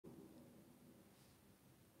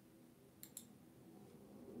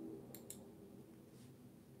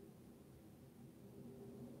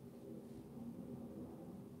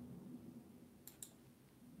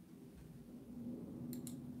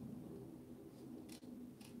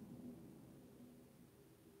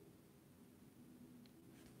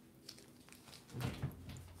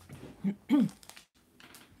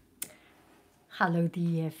Hello,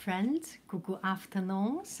 dear friends. Good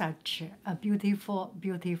afternoon. Such a beautiful,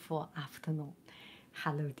 beautiful afternoon.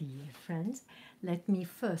 Hello, dear friends. Let me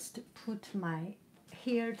first put my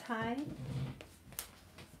hair tie.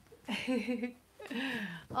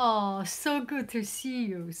 Oh, so good to see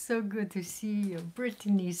you. So good to see you.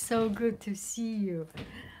 Brittany, so good to see you.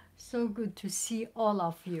 So good to see all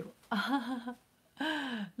of you.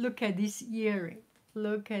 Look at this earring.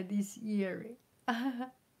 Look at this earring.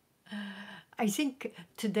 I think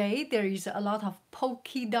today there is a lot of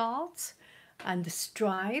polka dots and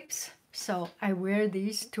stripes. So I wear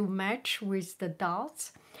these to match with the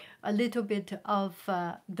dots. A little bit of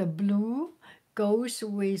the blue goes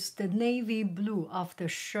with the navy blue of the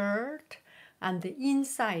shirt and the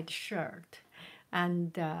inside shirt.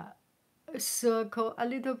 And circle, a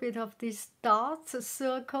little bit of these dots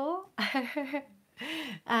circle.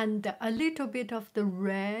 And a little bit of the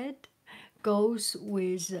red goes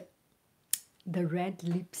with the red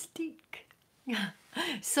lipstick.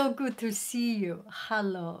 So good to see you.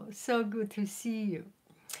 Hello, so good to see you.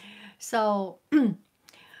 So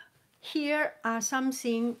here are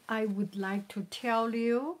something I would like to tell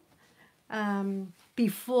you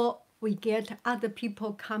before we get other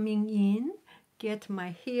people coming in. Get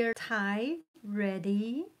my hair tie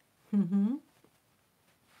ready.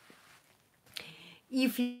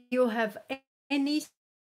 If you have anything,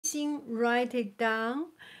 write it down.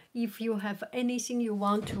 If you have anything you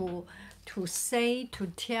want to say, to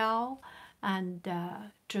tell, and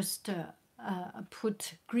just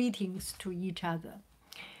put greetings to each other.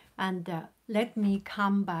 And let me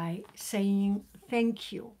come by saying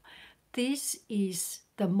thank you. This is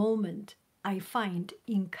the moment I find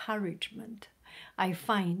encouragement. I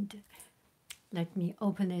find, let me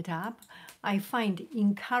open it up. I find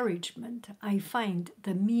encouragement. I find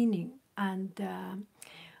the meaning. And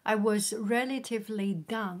I was relatively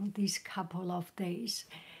down these couple of days.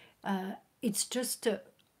 It's just,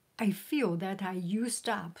 I feel that I used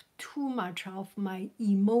up too much of my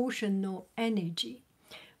emotional energy.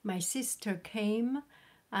 My sister came,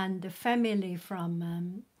 and the family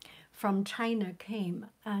from China came,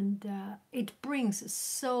 and it brings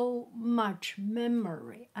so much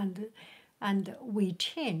memory, and we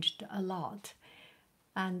changed a lot,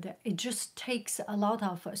 and it just takes a lot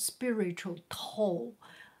of spiritual toll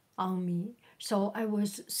on me. So I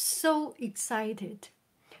was so excited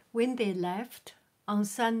when they left on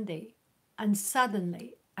Sunday, and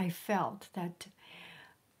suddenly I felt that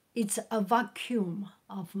it's a vacuum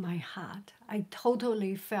of my heart. I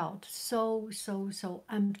totally felt so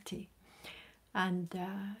empty, and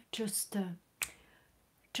just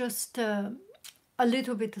a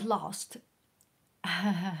little bit lost.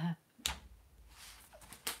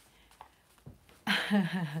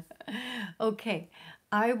 Okay,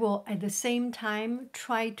 I will at the same time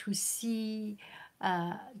try to see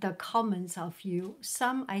the comments of you.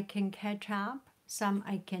 Some I can catch up, some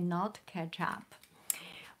I cannot catch up.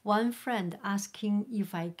 One friend asking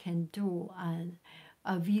if I can do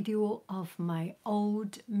a video of my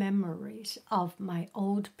old memories, of my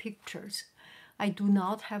old pictures. I do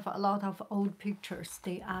not have a lot of old pictures.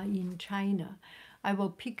 They are in China. I will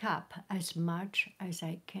pick up as much as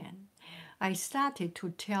I can. I started to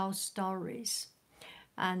tell stories,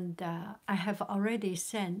 and I have already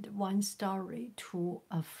sent one story to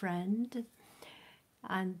a friend,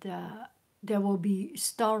 and there will be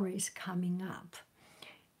stories coming up.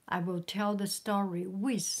 I will tell the story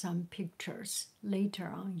with some pictures. Later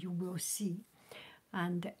on, you will see,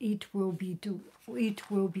 and it will be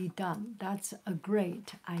done. That's a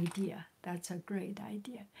great idea. That's a great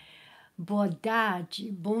idea.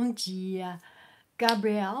 Bordage, bom dia.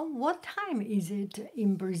 Gabrielle, what time is it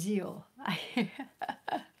in Brazil?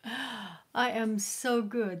 I am so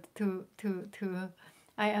good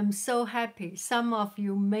I am so happy. Some of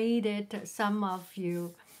you made it, some of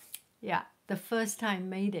you, yeah, the first time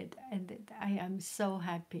made it, and I am so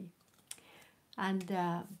happy. And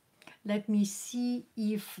let me see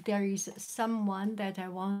if there is someone that I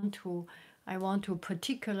want to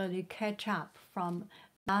particularly catch up from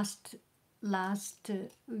last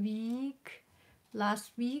week.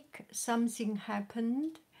 Last week something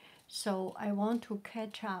happened, so I want to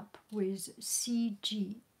catch up with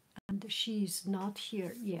CG, and she is not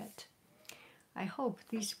here yet. I hope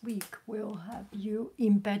this week will have you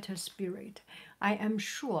in better spirit. I am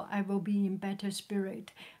sure I will be in better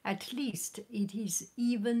spirit. At least it is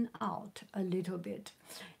even out a little bit.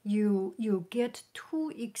 You get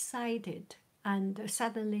too excited and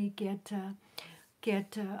suddenly get a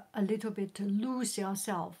little bit lose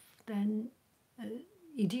yourself. Then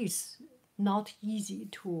it is not easy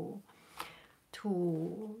to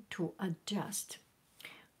adjust.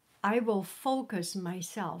 I will focus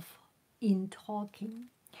myself in talking.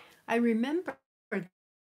 I remember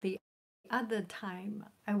the other time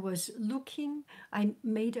I was looking, I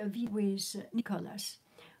made a video with Nicholas.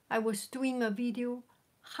 I was doing a video,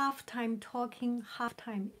 half time talking, half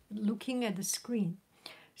time looking at the screen.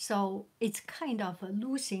 So it's kind of a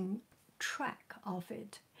losing track of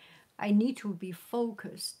it. I need to be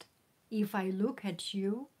focused. If I look at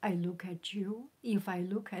you, I look at you. If I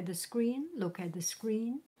look at the screen, look at the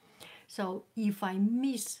screen. So if I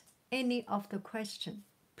miss any of the question,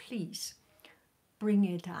 please bring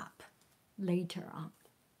it up later on.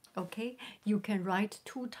 Okay? You can write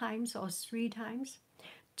 2 times or 3 times.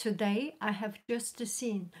 Today I have just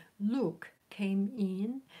seen Luke came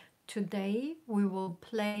in. Today we will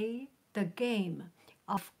play the game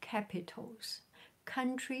of capitals,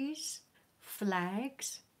 countries,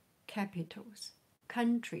 flags, capitals,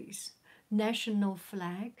 countries, national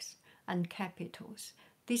flags, and capitals.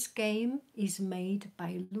 This game is made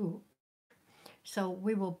by Luke. So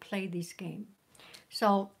we will play this game.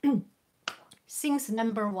 So things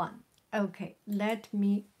number 1. Okay, let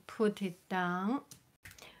me put it down.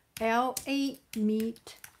 LA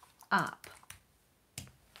meet up.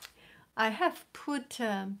 I have put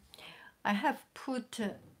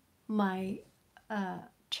my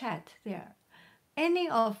chat there. Any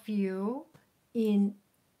of you in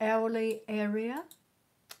LA area,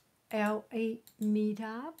 LA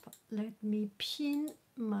meetup? Let me pin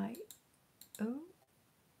my. Oh,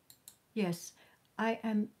 yes, I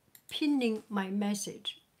am pinning my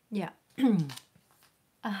message. Yeah.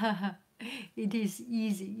 It is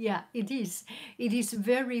easy. Yeah, it is. It is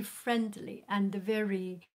very friendly and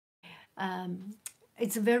very,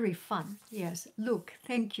 it's very fun. Yes, look,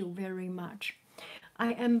 thank you very much.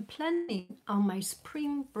 I am planning on my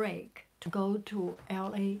spring break to go to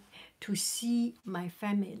LA to see my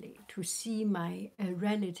family, to see my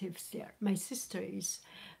relatives there. My sister is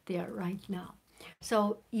there right now.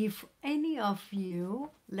 So if any of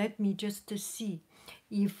you, let me just see,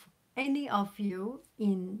 if any of you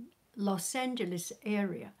in Los Angeles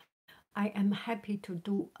area, I am happy to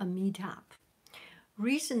do a meetup.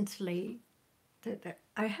 Recently,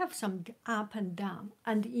 I have some up and down,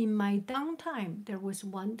 and in my downtime, there was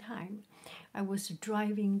one time I was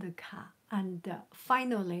driving the car, and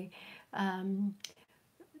finally, I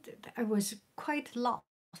was quite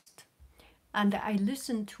lost, and I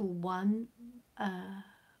listened to one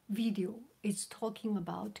video. It's talking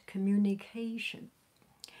about communication.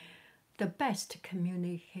 The best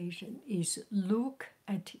communication is look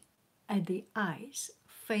at the eyes,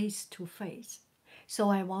 face to face. So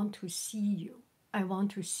I want to see you. I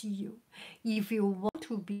want to see you. If you want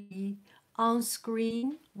to be on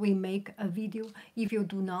screen, we make a video. If you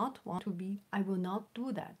do not want to be, I will not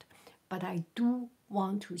do that. But I do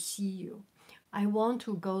want to see you. I want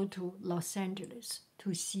to go to Los Angeles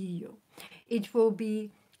to see you. It will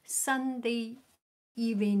be Sunday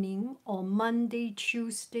evening or Monday,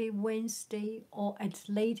 Tuesday, Wednesday, or at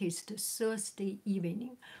latest Thursday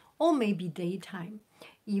evening, or maybe daytime.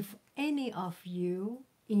 If any of you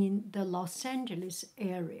in the Los Angeles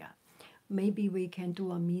area, maybe we can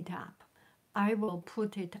do a meetup. I will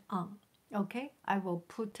put it on, okay? I will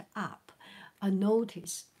put up a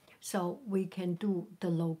notice so we can do the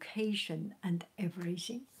location and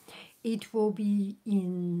everything. It will be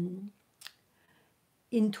in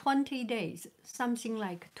 20 days, something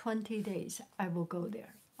like 20 days, I will go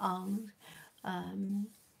there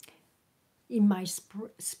in my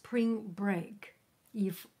spring break.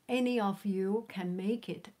 If any of you can make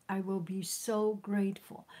it, I will be so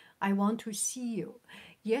grateful. I want to see you.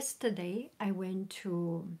 Yesterday, I went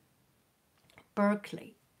to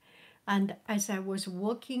Berkeley, and as I was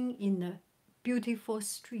walking in the beautiful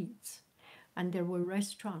streets, and there were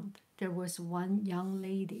restaurants, there was one young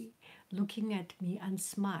lady looking at me and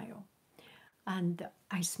smile. And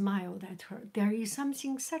I smiled at her. There is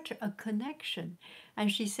something, such a connection.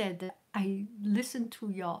 And she said, I listened to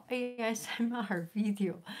your ASMR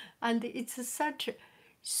video, and it's such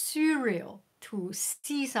surreal to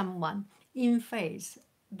see someone in face.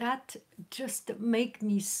 That just make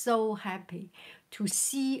me so happy to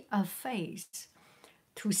see a face,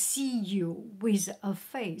 to see you with a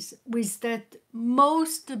face, with that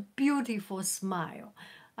most beautiful smile.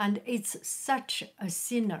 And it's such a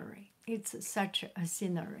scenery. It's such a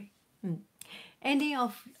scenery. Any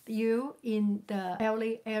of you in the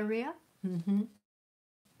LA area?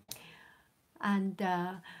 And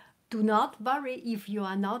do not worry if you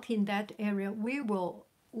are not in that area. We will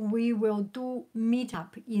do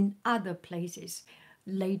meetup in other places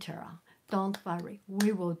later on. Don't worry,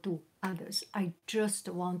 we will do others. I just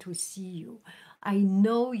want to see you. I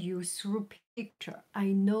know you through picture. I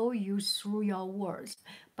know you through your words,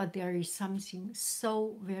 but there is something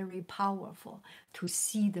so very powerful to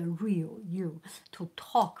see the real you, to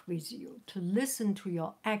talk with you, to listen to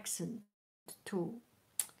your accent, to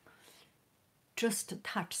just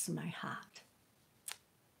touches my heart.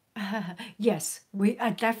 Yes, we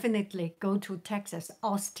definitely go to Texas,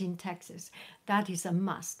 Austin, Texas. That is a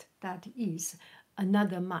must. That is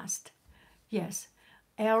another must. Yes,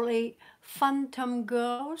 LA Phantom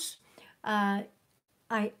Girls. I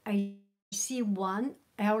see one.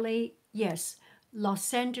 LA, yes.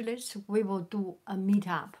 Los Angeles, we will do a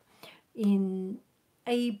meetup in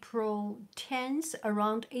April 10th,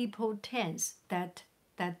 around April 10th, that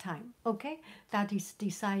time. Okay, that is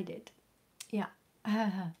decided. Yeah.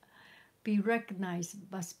 Be recognized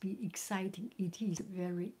must be exciting. It is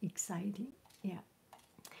very exciting. Yeah.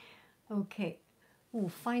 Okay. Oh,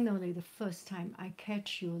 finally, the first time I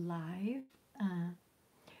catch you live.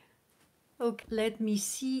 Okay, let me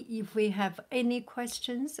see if we have any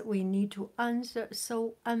questions we need to answer.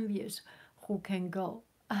 So envious. Who can go?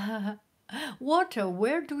 Water,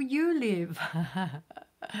 where do you live?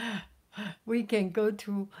 We can go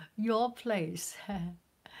to your place.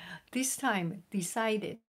 This time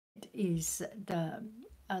decided is the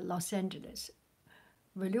Los Angeles.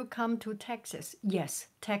 Will you come to Texas? Yes,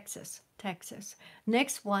 Texas, Texas.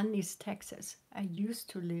 Next one is Texas. I used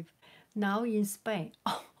to live now in Spain.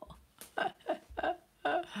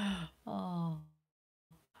 Oh,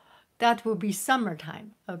 that will be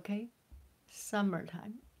summertime, okay?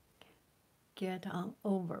 Summertime. Get on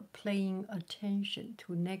over paying attention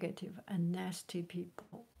to negative and nasty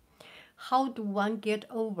people. How do one get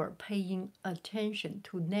over paying attention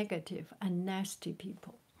to negative and nasty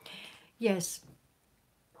people? Yes,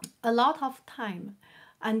 a lot of time.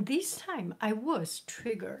 And this time I was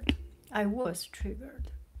triggered. I was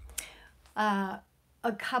triggered. A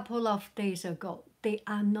couple of days ago, they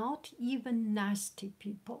are not even nasty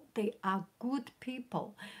people. They are good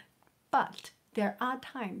people. But there are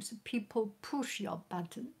times people push your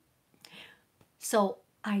button. So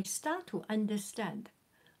I start to understand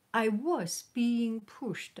I was being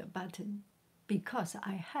pushed a button because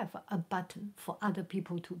I have a button for other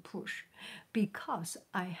people to push, because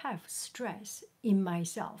I have stress in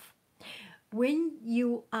myself. When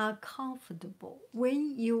you are comfortable,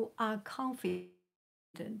 when you are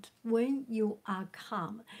confident, when you are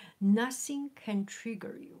calm, nothing can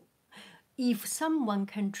trigger you. If someone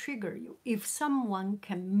can trigger you, if someone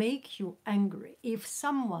can make you angry, if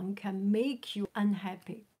someone can make you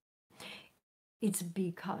unhappy, it's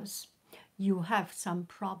because you have some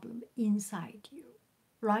problem inside you,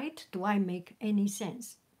 right? Do I make any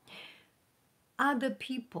sense? Other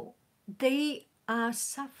people, they are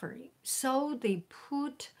suffering, so they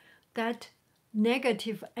put that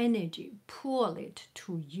negative energy, pull it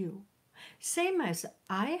to you. Same as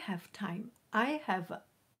I have time, I have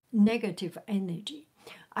negative energy,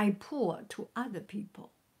 I pour to other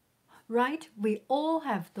people, right? We all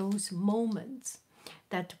have those moments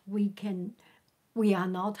that we are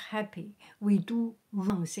not happy. We do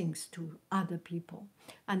wrong things to other people.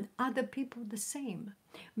 And other people the same.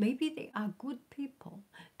 Maybe they are good people.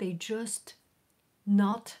 They just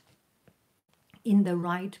not in the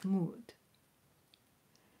right mood.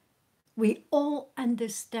 We all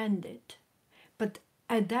understand it. But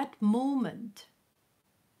at that moment,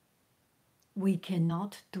 we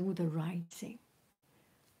cannot do the right thing.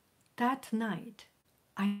 That night,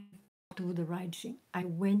 I do the right thing. I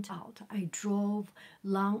went out. I drove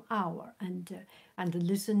long hour and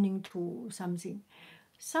listening to something.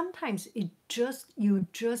 Sometimes you just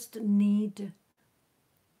need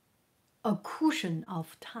a cushion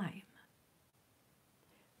of time.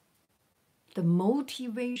 The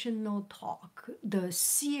motivational talk, the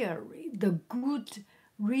theory, the good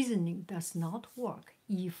reasoning does not work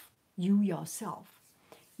if you yourself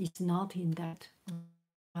is not in that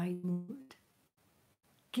right mood.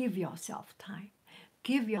 Give yourself time.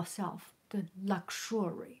 Give yourself the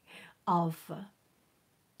luxury of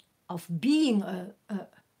being a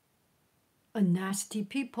nasty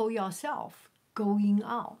people yourself, going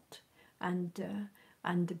out and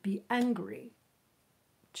be angry.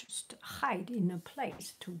 Just hide in a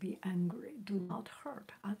place to be angry. Do not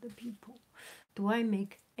hurt other people. Do I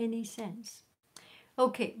make any sense?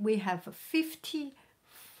 Okay, we have 52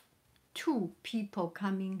 people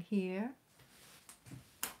coming here.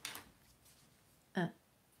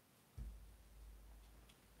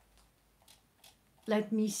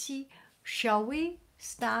 Let me see. Shall we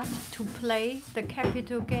start to play the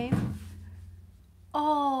capital game?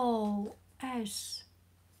 Oh, yes.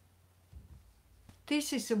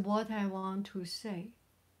 This is what I want to say.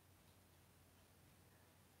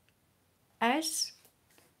 As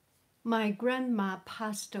my grandma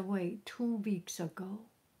passed away 2 weeks ago,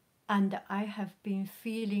 and I have been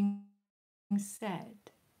feeling sad.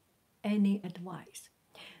 Any advice?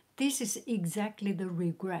 This is exactly the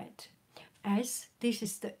regret. As this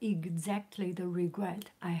is exactly the regret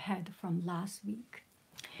I had from last week.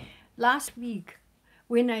 Last week,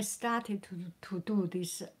 when I started to do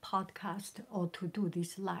this podcast or to do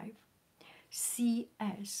this live,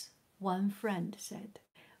 CS, one friend said,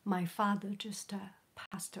 my father just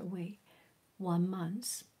passed away 1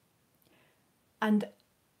 month. And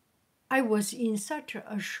I was in such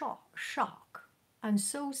a shock and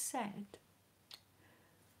so sad.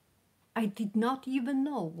 I did not even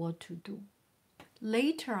know what to do.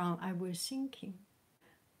 Later on, I was thinking,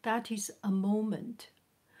 that is a moment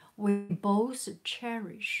we both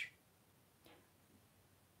cherish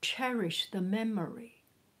the memory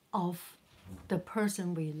of the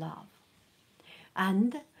person we love.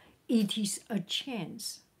 And it is a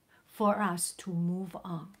chance for us to move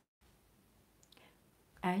on.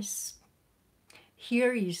 As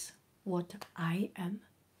here is what I am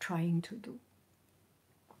trying to do.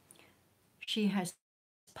 She has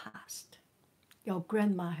passed. Your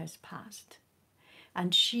grandma has passed.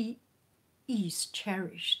 And she is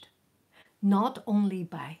cherished, not only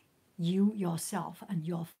by you, yourself, and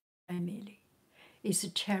your family. It's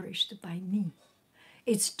cherished by me.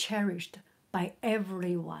 It's cherished by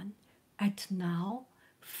everyone. At now,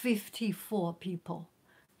 54 people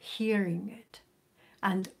hearing it.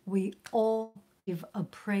 And we all give a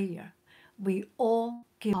prayer. We all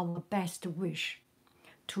give our best wish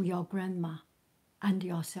to your grandma and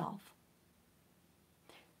yourself.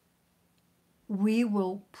 We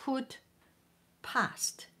will put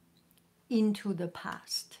past into the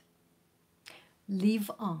past. Live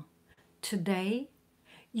on. Today,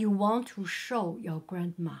 you want to show your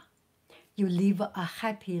grandma you live a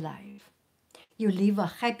happy life. You live a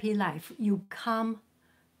happy life. You come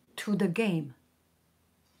to the game.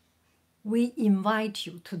 We invite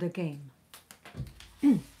you to the game.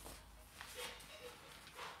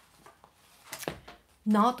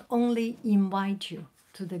 Not only invite you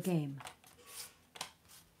to the game.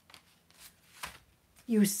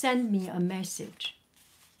 You send me a message.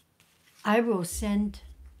 I will send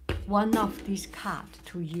one of these cards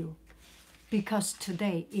to you because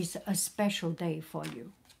today is a special day for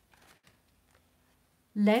you.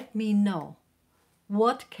 Let me know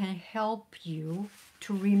what can help you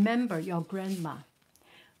to remember your grandma,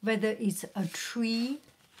 whether it's a tree,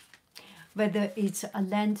 whether it's a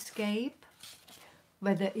landscape,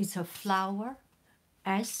 whether it's a flower.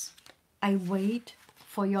 As I wait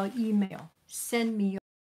for your email, send me your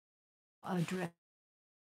address.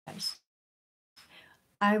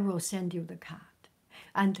 I will send you the card.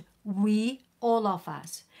 And we, all of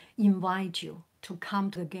us, invite you to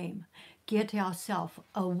come to the game. Get yourself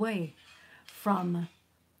away from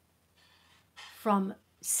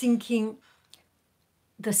thinking,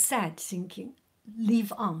 the sad thinking.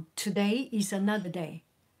 Live on. Today is another day.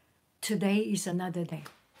 Today is another day.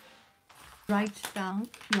 Write down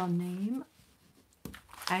your name.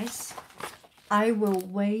 As I will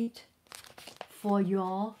wait for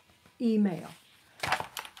your email.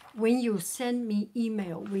 When you send me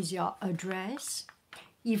email with your address,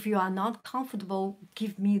 if you are not comfortable,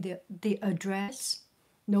 give me the address,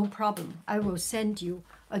 no problem. I will send you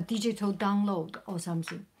a digital download or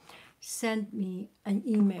something. Send me an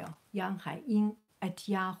email,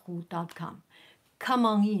 yanghaiying@yahoo.com. Come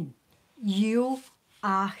on in. You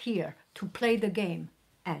are here to play the game.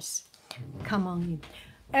 As come on in.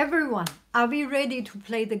 Everyone, are we ready to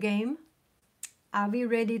play the game? Are we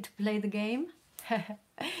ready to play the game?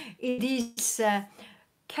 It is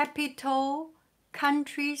capital,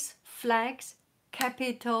 countries, flags,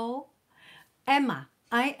 capital. Emma,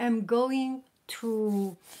 I am going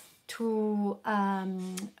to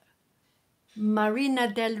Marina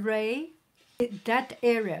del Rey, that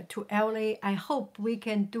area, to LA. I hope we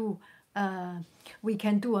can do a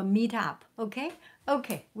meetup. Okay,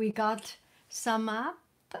 okay. We got some up.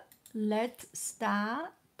 Let's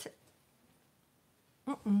start.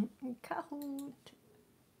 Kahoot.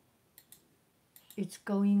 It's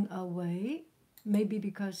going away. Maybe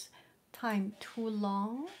because time too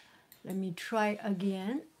long. Let me try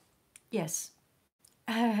again. Yes.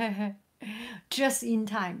 Just in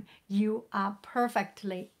time. You are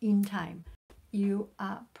perfectly in time. You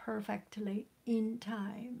are perfectly in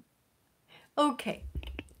time. Okay.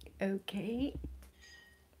 Okay.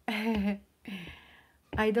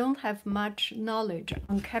 I don't have much knowledge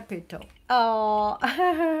on capital. Oh,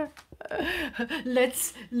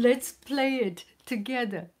 let's play it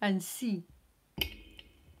together and see.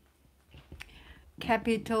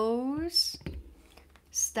 capitals,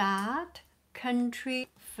 start, country,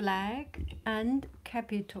 flag, and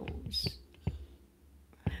capitals.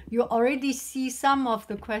 You already see some of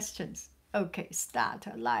the questions. Okay, start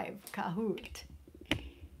live Kahoot.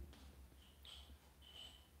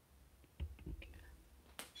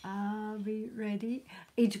 Are we ready?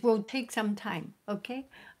 It will take some time, okay?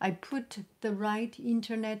 I put the right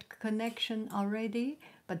internet connection already,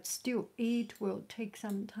 but still it will take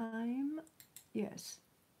some time. Yes.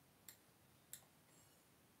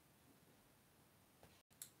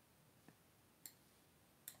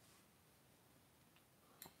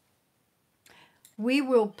 We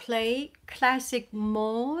will play classic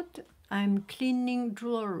mode. I'm cleaning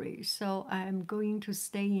jewelry, so I'm going to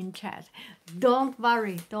stay in chat. Don't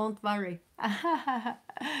worry, don't worry.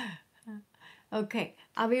 Okay,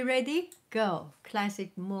 are we ready? Go.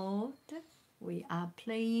 Classic mode. We are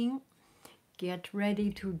playing. Get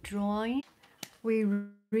ready to join. We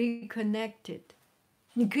reconnected.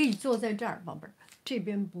 你可以坐在这儿，宝贝儿，这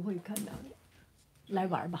边不会看到你。来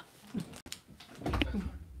玩吧，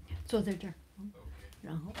坐在这儿。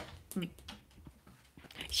然后，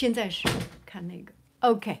现在是看那个。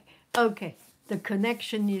Okay, the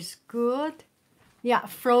connection is good. Yeah,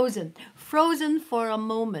 frozen for a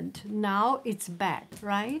moment. Now it's back,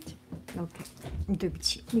 right? Okay. 对不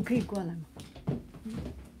起，你可以过来吗？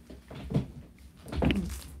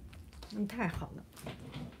太好了。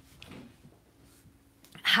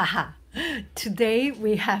哈哈 Today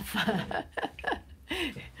we have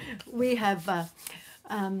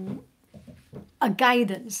a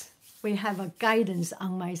guidance. We have a guidance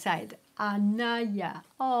on my side. Anaya.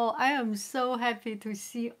 Oh, I am so happy to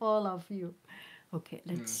see all of you. Okay,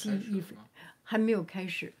 let's see if 还没有开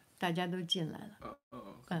始，大家都进来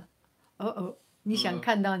了。你想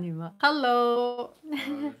看到你吗？Hello。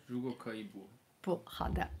如果可以不？不，好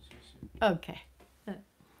的。Okay.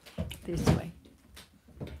 This way.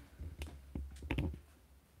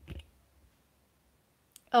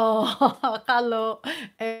 Oh, hello.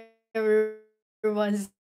 Everyone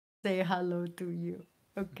say hello to you.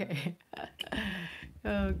 Okay.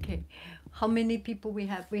 Okay. How many people we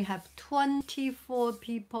have? We have 24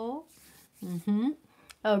 people.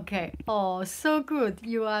 Okay. Oh, so good.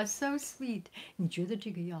 You are so sweet. 你觉得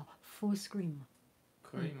这个要 full screen 吗？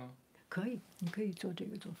可以吗？可以，你可以做这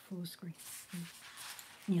个做 full screen。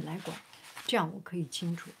你来管，这样我可以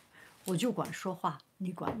清楚。我就管说话，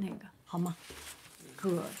你管那个，好吗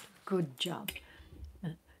？Good job。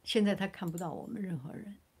现在他看不到我们任何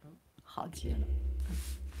人，好极了。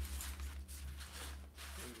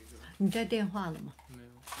你带电话了吗？没有。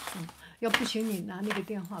要不行，你拿那个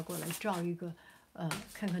电话过来照一个，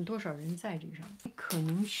看看多少人在这上。可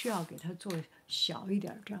能需要给他做小一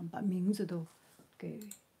点，这样把名字都给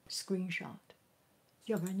screenshot，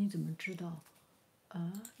 要不然你怎么知道，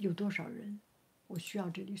有多少人？我需要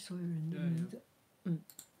这里所有人的名字。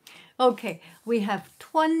Okay, we have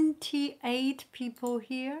 28 people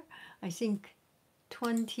here. I think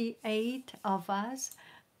 28 of us.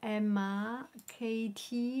 Emma,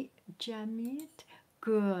 Katie, Jamit.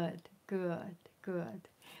 Good.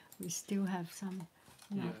 We still have some.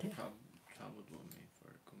 差不多没法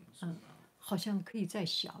更新了。好像可以再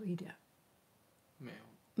小一点。没有。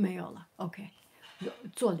没有了。OK，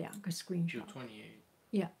做2个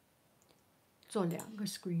screenshot。Yeah， 做2个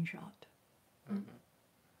screenshot。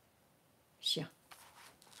行。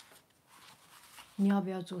你要不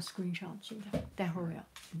要做 screenshot 现在？待会儿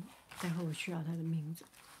待会儿我需要他的名字。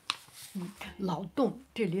劳动，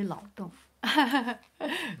这里劳动。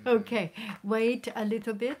Okay, wait a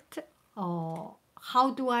little bit. Oh,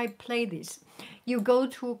 how do I play this? You go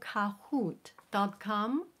to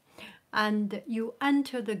Kahoot.com and you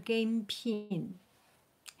enter the game pin.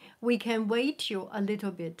 We can wait you a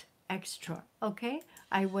little bit extra, okay?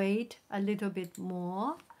 I wait a little bit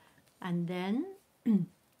more, and then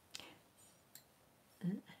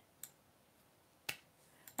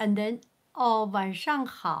oh, 晚上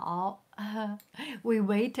好. We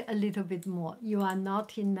wait a little bit more. You are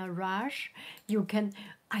not in a rush. You can.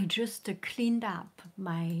 I just cleaned up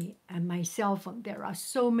my cell phone. There are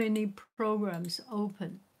so many programs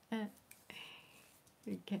open.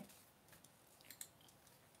 Okay.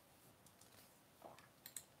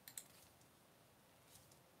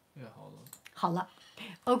 好了。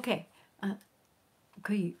OK，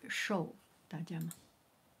 可以 show 大家吗？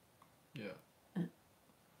 Yeah.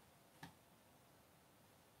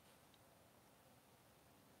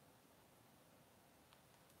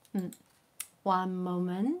 One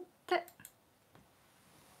moment，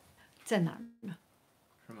 在哪儿呢？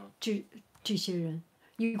是吗？这些人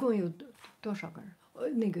一共有多少个人？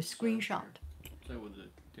那个 screenshot。在我的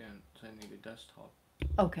点在那个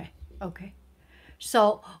desktop。Okay, okay.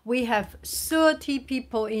 So we have 30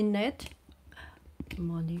 people in it.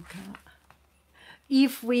 Monica.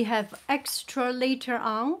 If we have extra later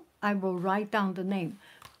on, I will write down the name.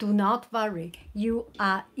 Do not worry, you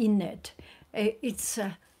are in it. It's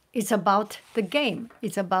about the game.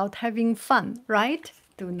 It's about having fun, right?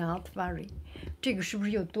 Do not worry. 这个是不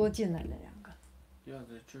是又多进来了两个？要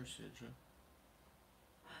在这儿写着，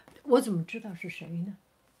我怎么知道是谁呢？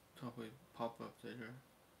它会 pop up 在这儿。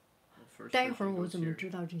待会儿我怎么知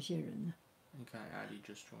道这些人呢？你看 Addie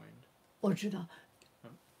just joined。我知道，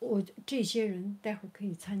我这些人待会儿可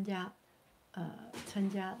以参加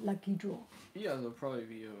Lucky Draw。 Yeah, there'll probably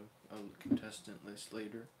be a contestant list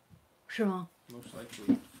later. 是吗？ Most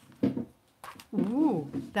likely. Ooh,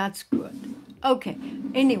 that's good. Okay.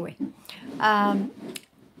 Anyway,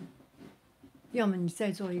 要么你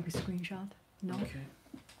再做一个 screenshot。No. Okay.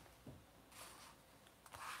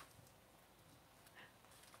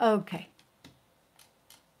 Okay.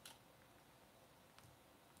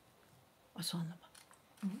 算了吧。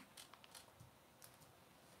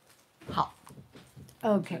好。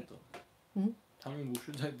OK。他们不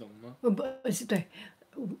是在等吗？不是，对，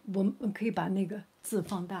我们可以把那个字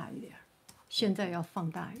放大一点，现在要放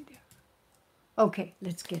大一点。Okay,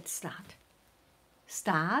 let's get start.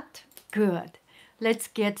 Start. Good. Let's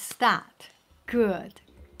get start. Good.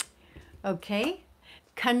 Okay.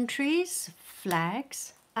 Countries,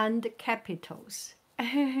 flags, and capitals.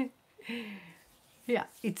 Yeah,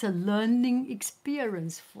 it's a learning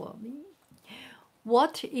experience for me.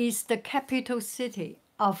 What is the capital city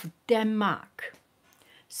of Denmark?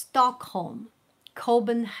 Stockholm,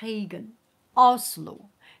 Copenhagen, Oslo,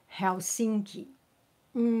 Helsinki.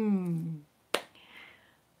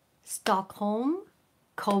 Stockholm,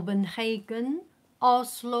 Copenhagen,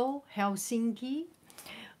 Oslo, Helsinki.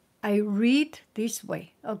 I read this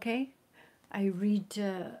way, okay? I read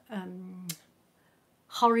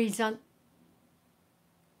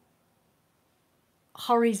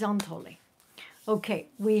horizontally. Okay,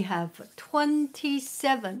 we have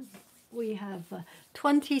 27. We have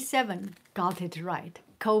 27 got it right.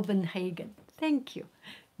 Copenhagen. Thank you.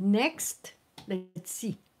 Next, let's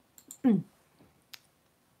see.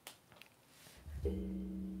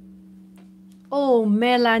 Oh,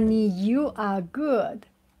 Melanie, you are good.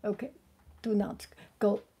 Okay, do not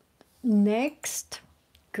go. Next,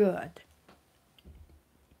 good.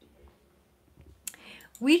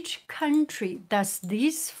 Which country does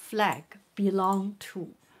this flag belong to?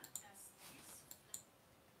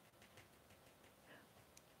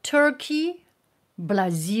 Turkey,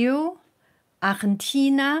 Brazil,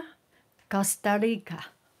 Argentina, Costa Rica.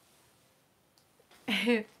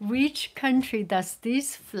 Which country does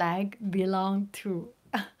this flag belong to?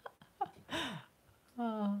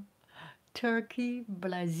 Turkey,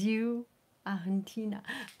 Brazil, Argentina.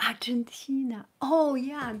 Argentina. Oh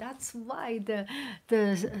yeah, that's why the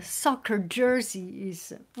soccer jersey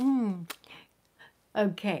is.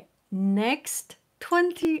 Okay, next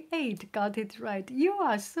 28 got it right. You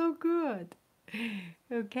are so good.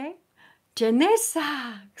 Okay,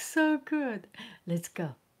 Janessa, so good. Let's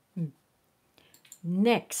go.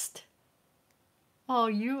 Next. Oh,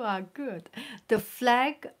 you are good. The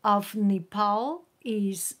flag of Nepal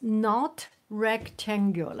is not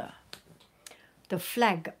rectangular. The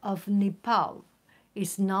flag of Nepal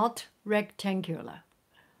is not rectangular.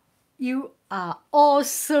 You are all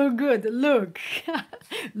so good. Look,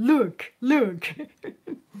 look, look.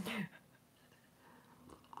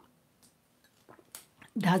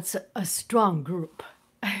 That's a strong group.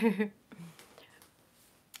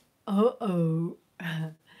 Uh-oh.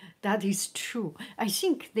 That is true. I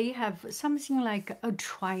think they have something like a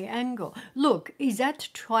triangle. Look, is that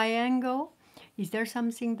triangle? Is there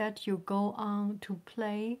something that you go on to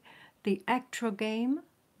play the actual game?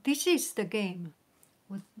 This is the game.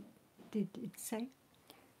 What did it say?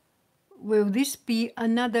 Will this be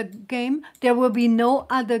another game? There will be no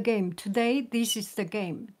other game. Today, this is the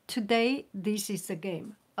game. Today, this is the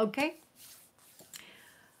game. Okay?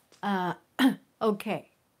 Okay.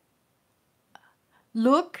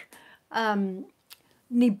 Look,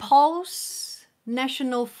 Nepal's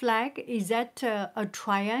national flag, is that a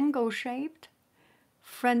triangle shaped?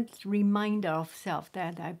 Friend reminder of self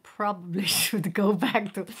that I probably should go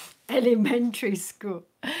back to elementary school.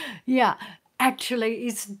 Yeah, actually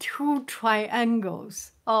it's two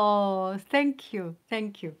triangles. Oh, thank you,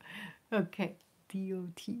 thank you. Okay,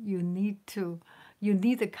 DOT, you need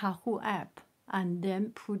the Kahoo app and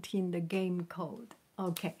then put in the game code.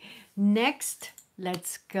 Okay, next,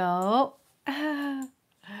 let's go.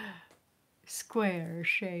 Square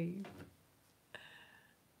shape.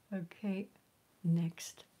 Okay.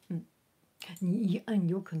 Next，你一摁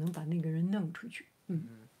有可能把那个人弄出去。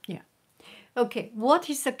Yeah. Okay. What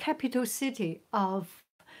is the capital city of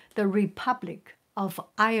the Republic of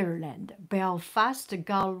Ireland? Belfast,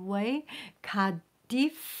 Galway,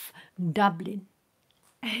 Cardiff, Dublin.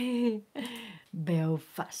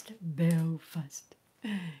 Belfast,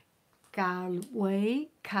 Galway,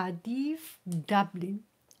 Cardiff, Dublin.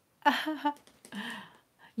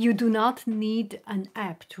 You do not need an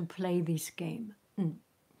app to play this game.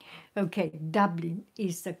 Okay, Dublin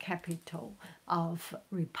is the capital of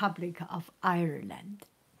Republic of Ireland.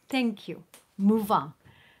 Thank you. Move on.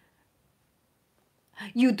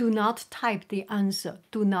 You do not type the answer.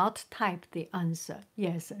 Do not type the answer.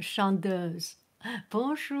 Yes, Chandeuse.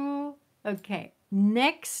 Bonjour. Okay,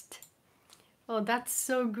 next. Oh, that's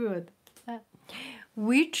so good.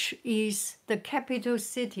 Which is the capital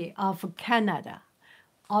city of Canada?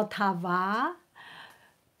 Ottawa,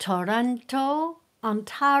 Toronto,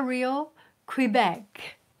 Ontario,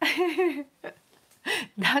 Quebec.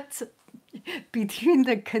 That's between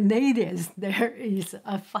the Canadians, there is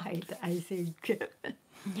a fight, I think.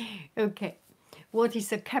 Okay, what is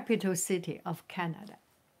the capital city of Canada?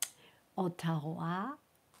 Ottawa.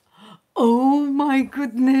 Oh my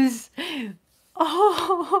goodness.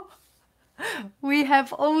 Oh, we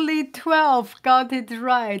have only 12 got it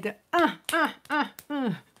right.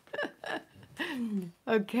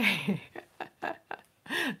 Okay.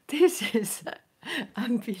 This is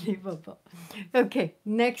unbelievable. Okay,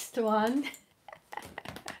 next one.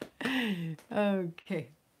 Okay.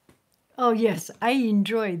 Oh, yes, I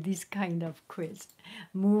enjoy this kind of quiz.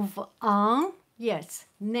 Move on. Yes,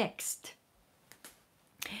 next.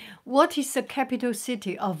 What is the capital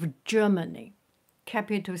city of Germany?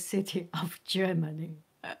 Capital city of Germany.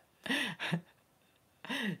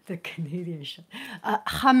 The Canadian show.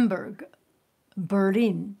 Hamburg,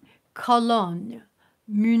 Berlin, Cologne,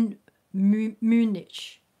 Munich,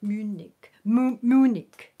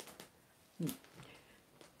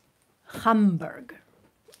 Hamburg,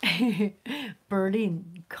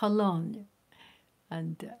 Berlin, Cologne,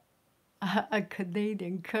 and a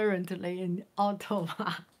Canadian currently in Ottawa.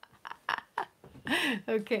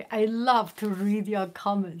 Okay, I love to read your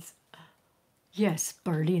comments. Yes,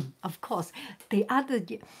 Berlin, of course. The other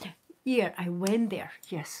year I went there,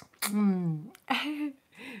 yes.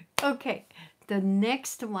 Okay, the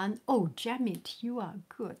next one. Oh, Jamit, you are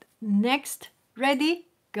good. Next, ready?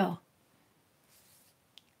 Go.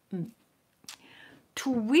 To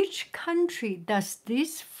which country does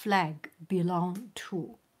this flag belong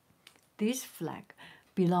to? This flag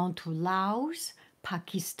belong to Laos,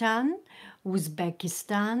 Pakistan,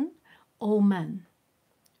 Uzbekistan, Oman.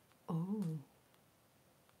 Oh.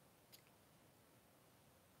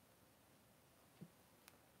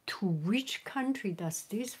 To which country does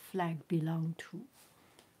this flag belong to?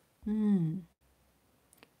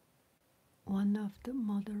 One of the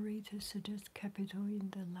moderators suggests capital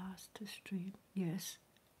in the last stream. Yes.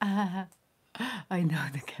 I know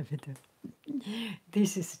the capital.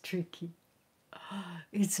 This is tricky.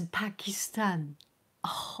 It's Pakistan.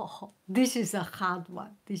 Oh, this is a hard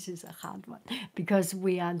one. This is a hard one because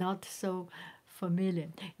we are not so familiar.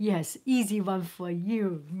 Yes, easy one for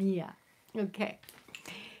you, Mia. Okay.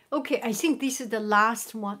 Okay, I think this is the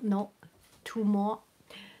last one. No, two more.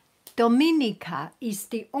 Dominica is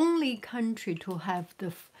the only country to have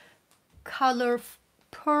the color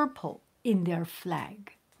purple in their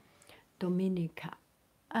flag. Dominica.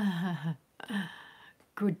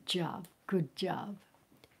 Good job, good job.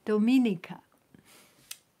 Dominica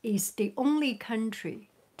is the only country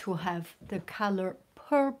to have the color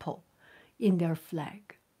purple in their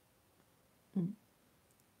flag.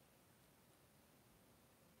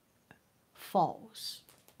 False.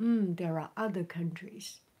 There are other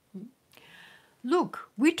countries. Look,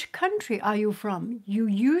 which country are you from? You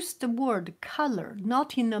use the word color,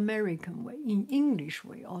 not in American way, in English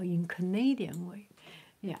way or in Canadian way.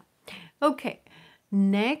 Yeah. Okay.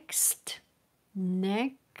 Next.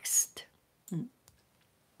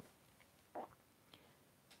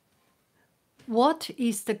 What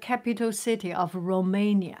is the capital city of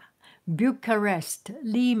Romania? Bucharest,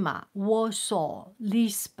 Lima, Warsaw,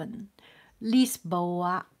 Lisbon,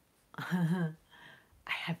 Lisboa.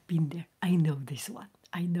 I have been there. I know this one.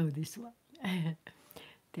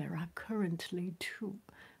 There are currently two,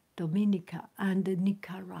 Dominica and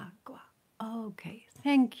Nicaragua. Okay,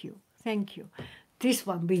 thank you. This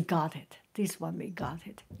one we got it. Yes,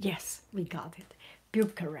 we got it.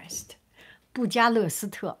 Bucharest. 布加勒斯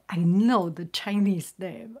特. I know the Chinese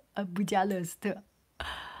name. 布加勒斯特.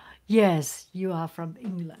 Yes, you are from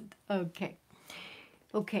England. Okay.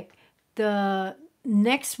 The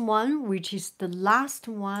next one, which is the last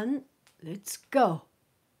one. Let's go.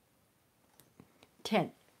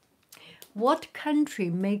 10. What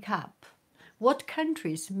countries make up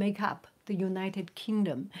the United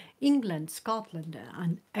Kingdom? England, Scotland,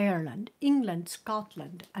 and Ireland. England,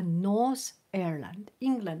 Scotland, and North Ireland.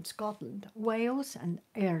 England, Scotland, Wales, and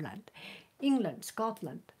Ireland. England,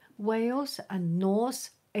 Scotland, Wales, and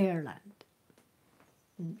North Ireland.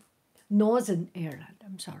 Northern Ireland,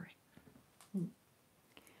 I'm sorry.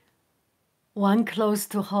 One close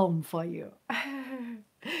to home for you.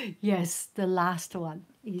 Yes, the last one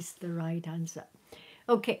is the right answer.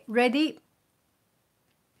 Okay, ready?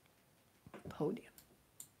 Podium.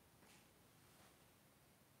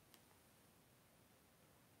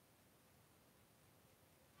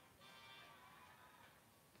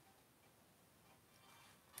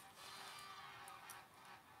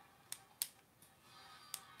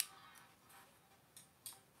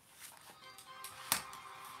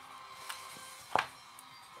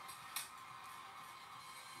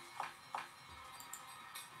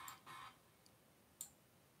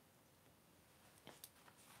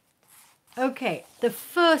 Okay, the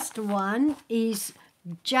first one is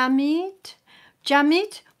Jamit.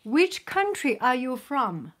 Jamit, which country are you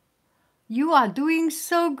from? You are doing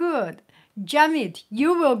so good. Jamit,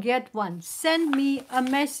 you will get one. Send me a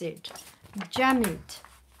message. Jamit.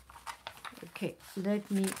 Okay, let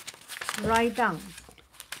me write down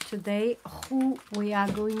today who we are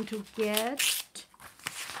going to get.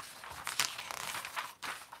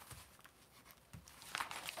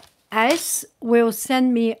 S will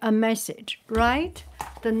send me a message, right?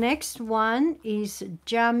 The next one is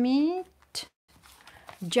Jamit.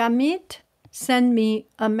 Jamit, send me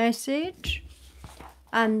a message.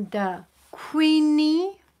 And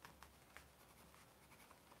Queenie,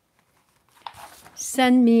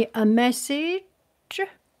 send me a message.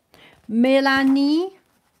 Melanie,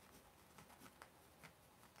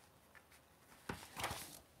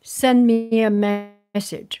 send me a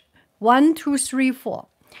message. 1, 2, 3, 4.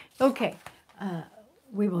 Okay,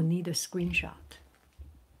 we will need a screenshot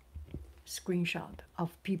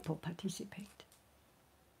of people participate.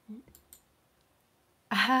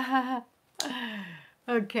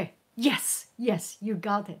 Okay, yes, you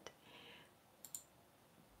got it.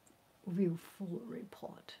 View full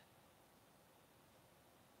report.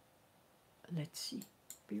 Let's see,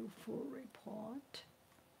 view full report.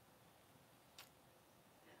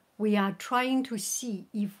 We are trying to see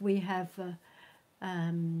if we have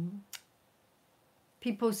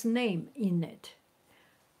people's name in it.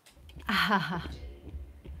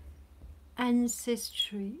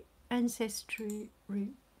 Ancestry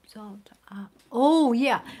result. Oh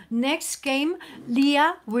yeah, next game.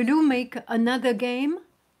 Leah, will you make another game?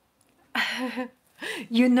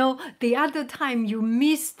 You know, the other time you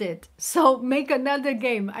missed it, so make another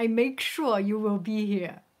game. I make sure you will be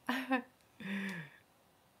here.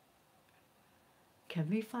 Can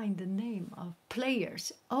we find the name of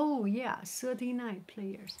players? Oh yeah, 39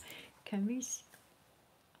 players. Can we see?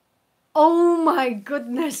 Oh my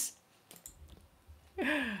goodness.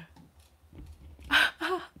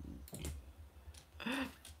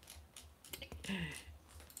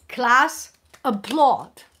 Class,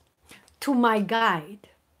 applaud to my guide,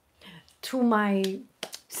 to my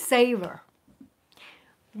saver.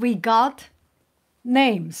 We got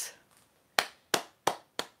names.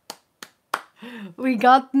 We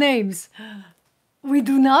got names. We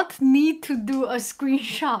do not need to do a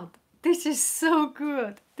screenshot. This is so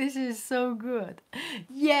good. This is so good.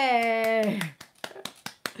 Yay!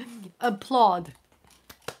 Applaud.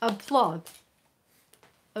 Applaud.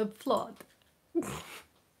 Applaud.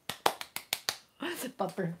 宝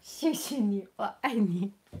贝儿，谢谢你，我爱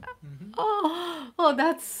你。Oh,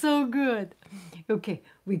 that's so good. Okay,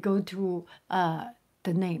 we go to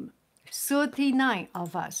the name. 39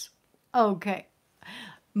 of us. Okay.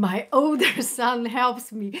 My older son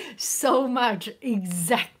helps me so much.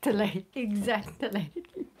 Exactly.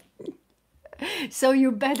 So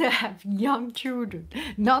you better have young children,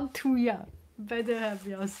 not too young. Better have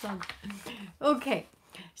your son. Okay,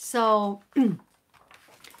 so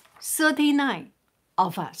 39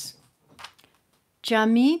 of us.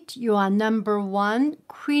 Jamit, you are number 1.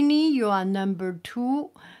 Queenie, you are number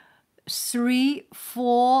 2. 3,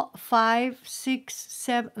 4, 5, 6,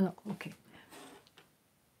 7. Oh, okay.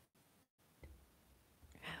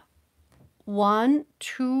 1,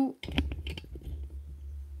 2,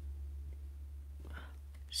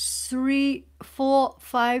 3, 4,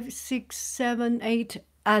 5, 6, 7, 8,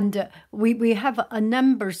 and we have a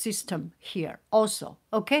number system here also.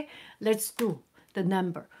 Okay, let's do the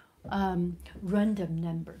number. Random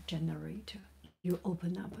number generator. You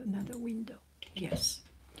open up another window. Yes.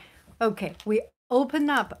 Okay, we open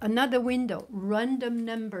up another window, random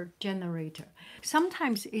number generator.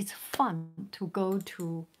 Sometimes it's fun to go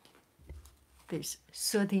to this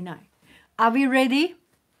 39. Are we ready?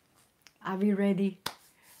 Are we ready?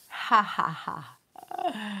 Ha ha ha.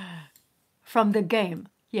 From the game.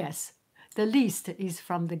 Yes, the list is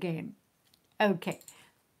from the game. Okay.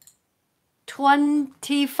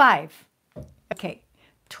 25. Okay,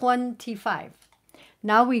 25.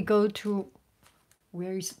 Now we go to,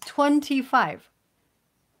 where is 25?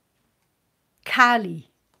 Kaylee.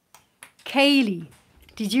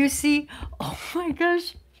 Did you see? Oh my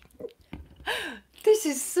gosh. This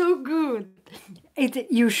is so good.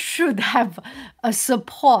 You should have a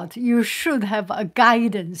support. You should have a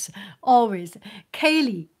guidance always.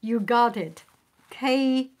 Kaylee, you got it.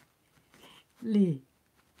 Kaylee.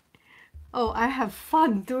 Oh, I have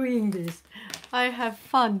fun doing this. I have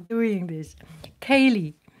fun doing this.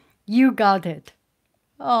 Kaylee, you got it.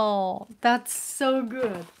 Oh, that's so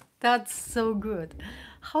good. That's so good.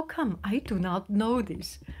 How come I do not know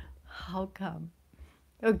this? How come?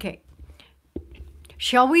 Okay.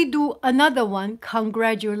 Shall we do another one?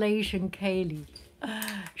 Congratulations, Kaylee.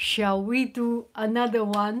 Shall we do another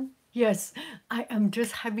one? Yes, I am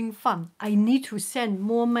just having fun. I need to send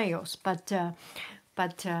more mails, but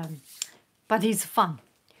it's fun.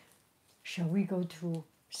 Shall we go to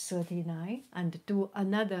 39 and do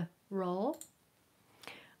another roll?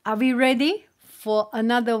 Are we ready for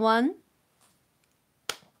another one?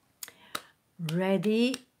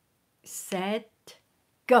 Ready, set,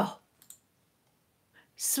 go.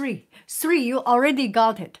 3. 3, you already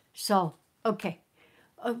got it. So, okay.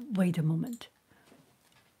 Wait a moment.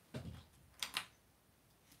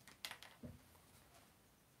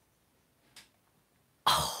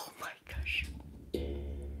 Oh my gosh.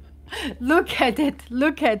 Look at it.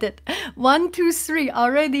 Look at it. 1, 2, 3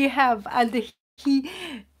 already have. And he...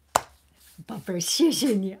 宝贝儿，谢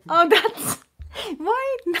谢你. Oh, that's...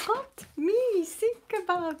 Why not me? Think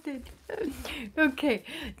about it. Okay,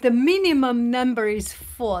 the minimum number is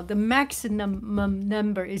 4. The maximum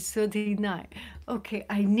number is 39. Okay,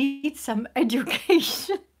 I need some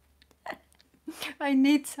education. I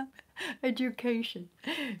need some education.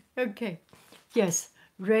 Okay, yes.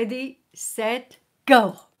 Ready, set,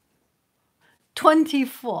 go.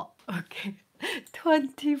 24. Okay,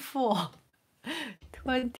 24.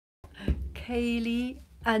 20. Kaylee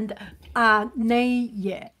and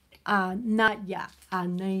Anaya. I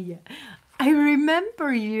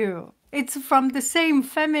remember you. It's from the same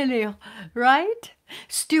family, right?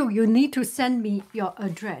 Still, you need to send me your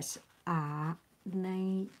address.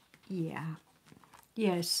 Anaya.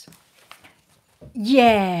 Yes.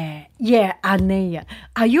 Yeah, Anaya.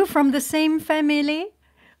 Are you from the same family?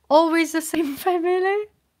 Always the same family?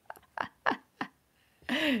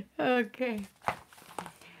 Okay.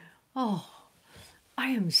 Oh,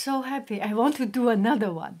 I am so happy. I want to do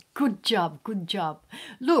another one. Good job, good job.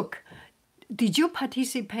 Look, did you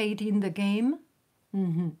participate in the game?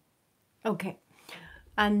 Okay.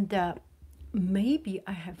 And maybe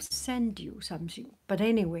I have sent you something. But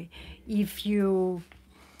anyway, if you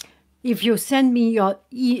send me your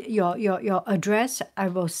address, I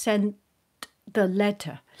will send the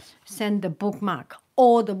letter, send the bookmark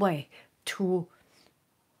all the way to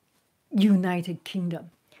United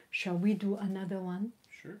Kingdom. Shall we do another one?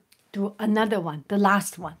 Sure. Do another one, the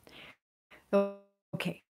last one.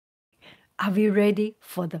 Okay. Are we ready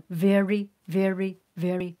for the very, very,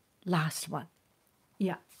 very last one?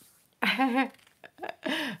 Yeah.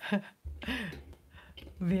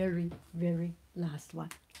 Very, very last one.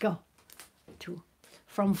 Go.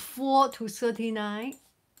 From 4 to 39.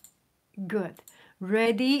 Good.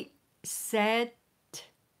 Ready, set,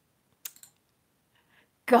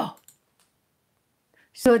 go.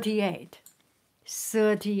 38.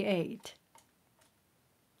 38.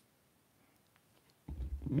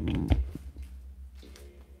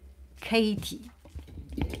 Katie.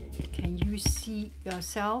 Can you see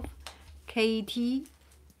yourself? Katie,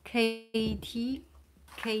 Katie,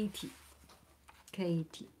 Katie,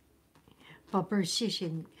 Katie. 宝贝儿，谢谢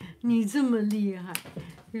你，你这么厉害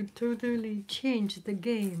 ，You totally changed the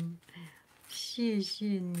game。谢谢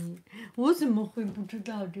你，我怎么会不知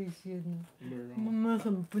道这些呢？妈妈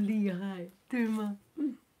很不厉害，对吗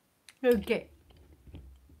？OK。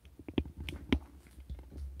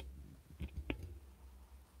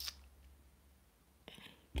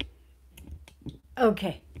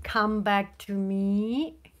Okay, come back to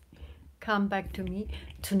me. Come back to me.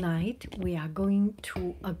 Tonight we are going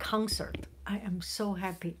to a concert. I am so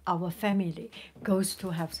happy our family goes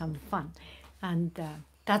to have some fun. And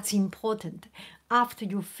that's important. After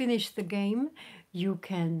you finish the game, you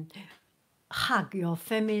can hug your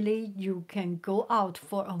family, you can go out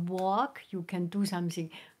for a walk, you can do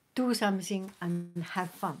something and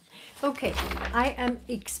have fun. Okay, I am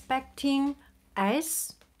expecting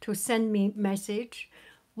S to send me message.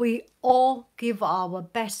 We all give our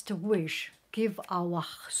best wish, give our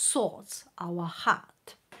thoughts, our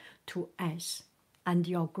heart to S and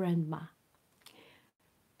your grandma.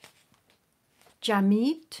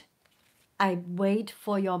 Jamit, I wait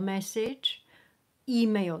for your message.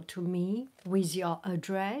 Email to me with your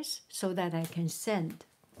address so that I can send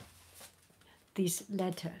these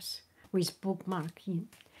letters with bookmark in.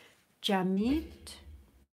 Jamit,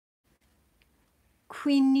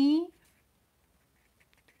 Queenie,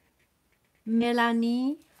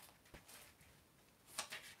 Melanie,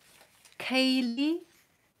 Kaylee,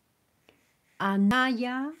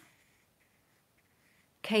 Anaya,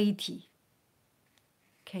 Katie,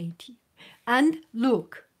 and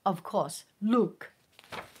Luke, of course, Luke.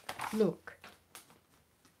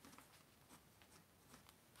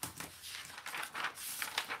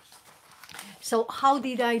 So how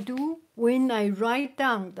did I do? When I write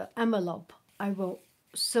down the envelope, I will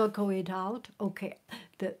circle it out. Okay,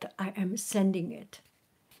 that I am sending it.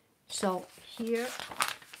 So here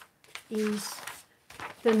is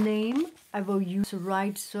the name. I will use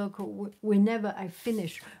right circle. Whenever I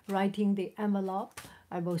finish writing the envelope,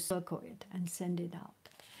 I will circle it and send it out.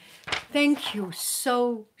 Thank you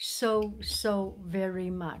so very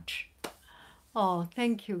much. Oh,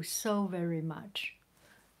 thank you so very much.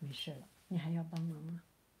 没事了，你还要帮忙吗？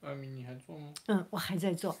 你还做吗？我还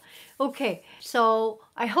在做。Okay, so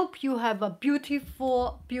I hope you have a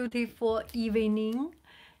beautiful evening.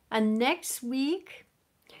 And next week,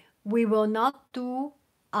 we will not do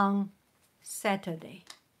on Saturday.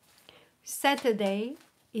 Saturday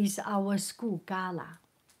is our school gala.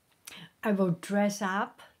 I will dress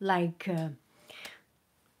up like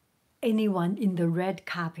anyone in the red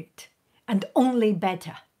carpet, and only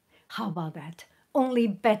better. How about that? Only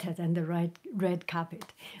better than the red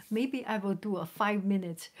carpet. Maybe I will do a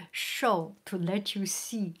 5-minute show to let you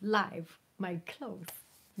see live my clothes.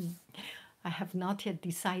 I have not yet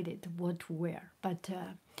decided what to wear, but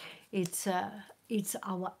it's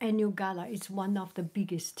our annual gala. It's one of the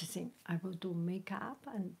biggest things. I will do makeup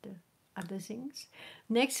and other things.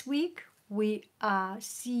 Next week, we are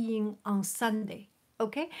seeing on Sunday,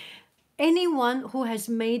 okay? Anyone who has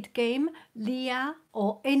made game, Leah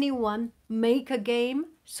or anyone, make a game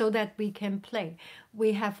so that we can play.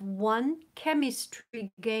 We have one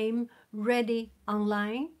chemistry game ready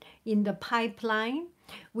online in the pipeline.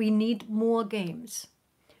 We need more games.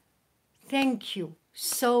 Thank you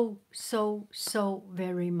so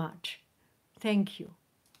very much. Thank you.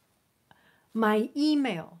 My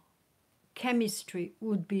email, chemistry,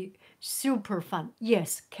 would be super fun.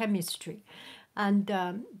 Yes, chemistry. And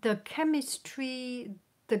the chemistry,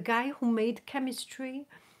 the guy who made chemistry,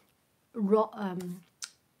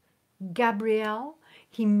 Gabriel,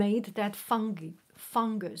 he made that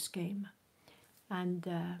fungus game. And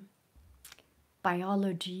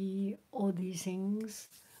biology, all these things,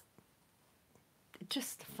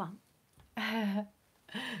 just fun.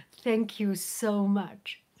 Thank you so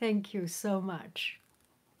much. Thank you so much.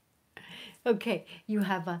 Okay, you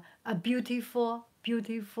have a beautiful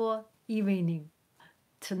evening.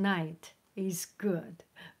 Tonight is good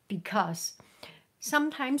because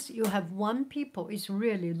sometimes you have one people, it's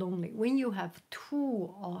really lonely. When you have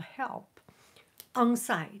two or help on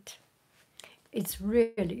site, it's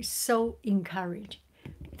really so encouraging.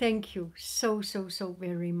 Thank you so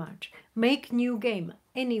very much. Make new game.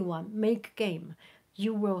 Anyone make game.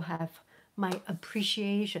 You will have my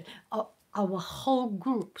appreciation, our whole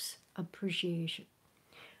group's appreciation.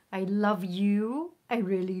 I love you. I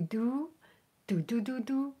really do. Do.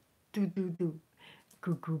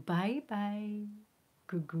 Goo goo bye bye.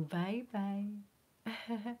 Goo goo bye bye.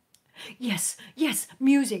 Yes,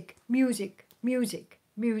 music.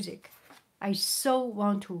 I so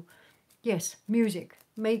want to, yes, music.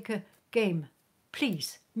 Make a game.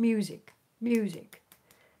 Please, music.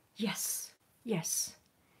 Yes.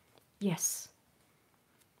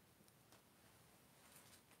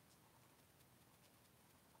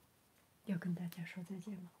 要跟大家说再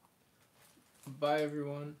见吗？ Bye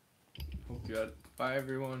everyone. Bye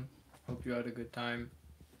everyone. Hope you had a good time.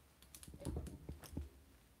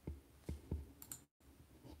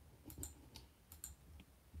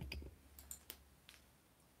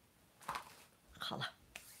 好了，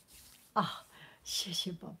啊，谢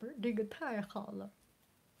谢宝贝儿，这个太好了。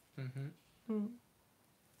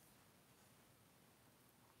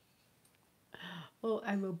Oh,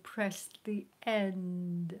 I will press the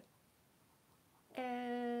end.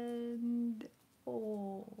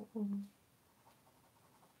 Oh.